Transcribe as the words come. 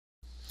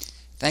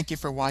Thank you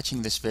for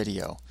watching this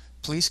video.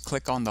 Please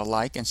click on the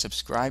like and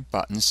subscribe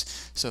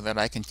buttons so that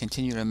I can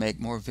continue to make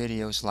more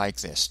videos like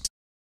this.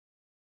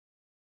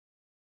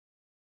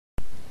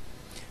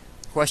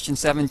 Question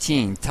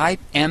 17.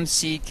 Type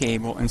MC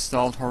cable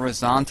installed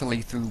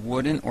horizontally through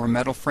wooden or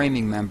metal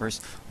framing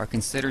members are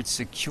considered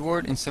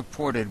secured and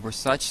supported where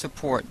such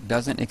support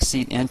doesn't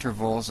exceed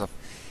intervals of,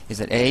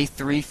 is it A,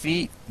 3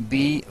 feet,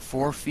 B,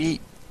 4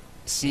 feet,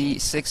 C,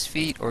 6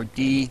 feet, or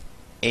D,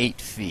 8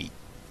 feet.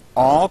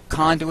 All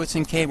conduits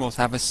and cables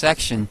have a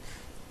section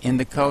in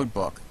the code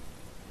book.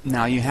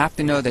 Now you have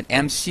to know that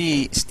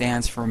MC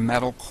stands for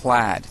metal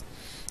clad.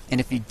 And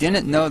if you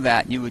didn't know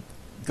that, you would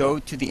go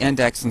to the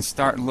index and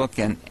start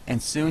looking,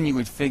 and soon you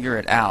would figure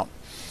it out.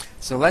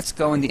 So let's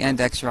go in the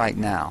index right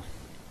now.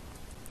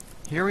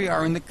 Here we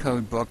are in the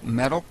code book,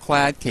 metal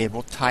clad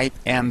cable type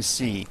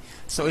MC.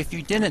 So if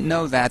you didn't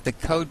know that, the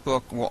code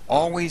book will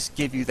always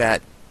give you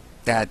that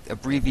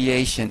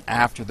abbreviation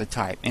after the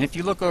type. And if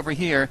you look over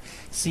here,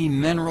 see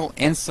mineral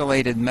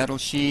insulated metal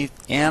sheath,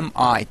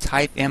 MI,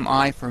 type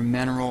MI for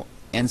mineral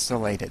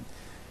insulated.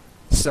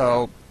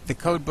 So the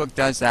code book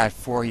does that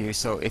for you.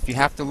 So if you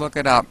have to look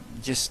it up,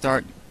 just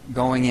start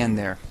going in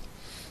there.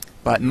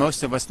 But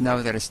most of us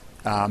know that it's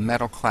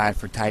metal clad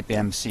for type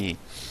MC.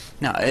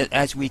 Now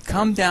as we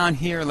come down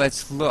here,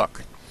 let's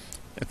look.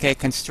 Okay,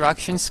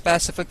 construction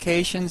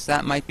specifications,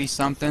 that might be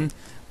something.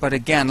 But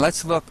again,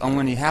 let's look on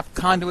when you have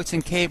conduits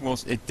and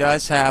cables, it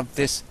does have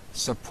this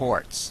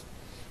supports.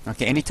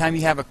 Okay, anytime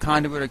you have a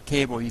conduit or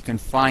cable, you can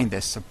find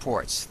this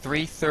supports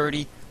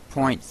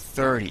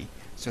 330.30.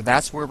 So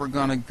that's where we're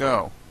going to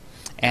go.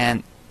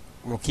 And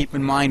we'll keep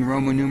in mind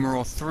Roman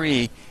numeral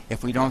 3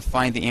 if we don't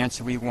find the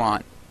answer we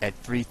want at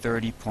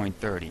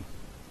 330.30.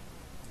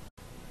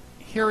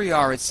 Here we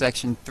are at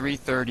section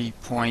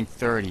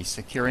 330.30,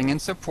 securing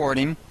and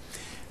supporting.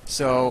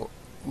 So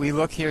we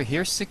look here,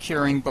 here's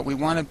securing, but we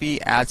want to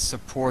be at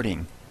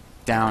supporting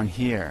down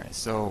here.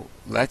 So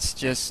let's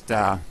just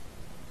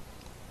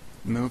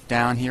move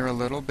down here a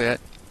little bit.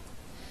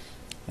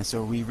 And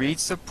so we read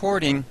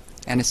supporting,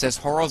 and it says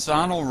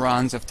horizontal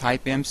runs of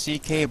type MC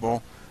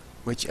cable,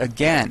 which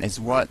again is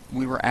what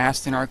we were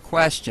asked in our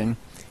question.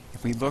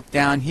 If we look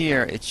down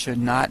here, it should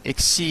not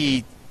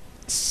exceed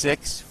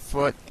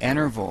 6-foot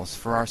intervals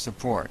for our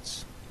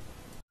supports.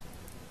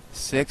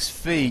 6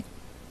 feet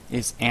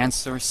is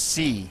answer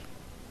C.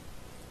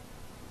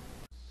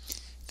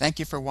 Thank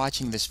you for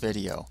watching this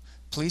video.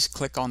 Please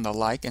click on the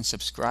like and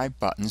subscribe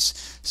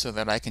buttons so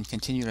that I can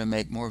continue to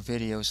make more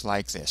videos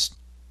like this.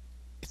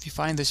 If you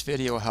find this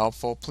video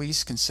helpful,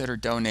 please consider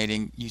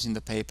donating using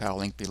the PayPal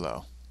link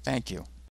below. Thank you.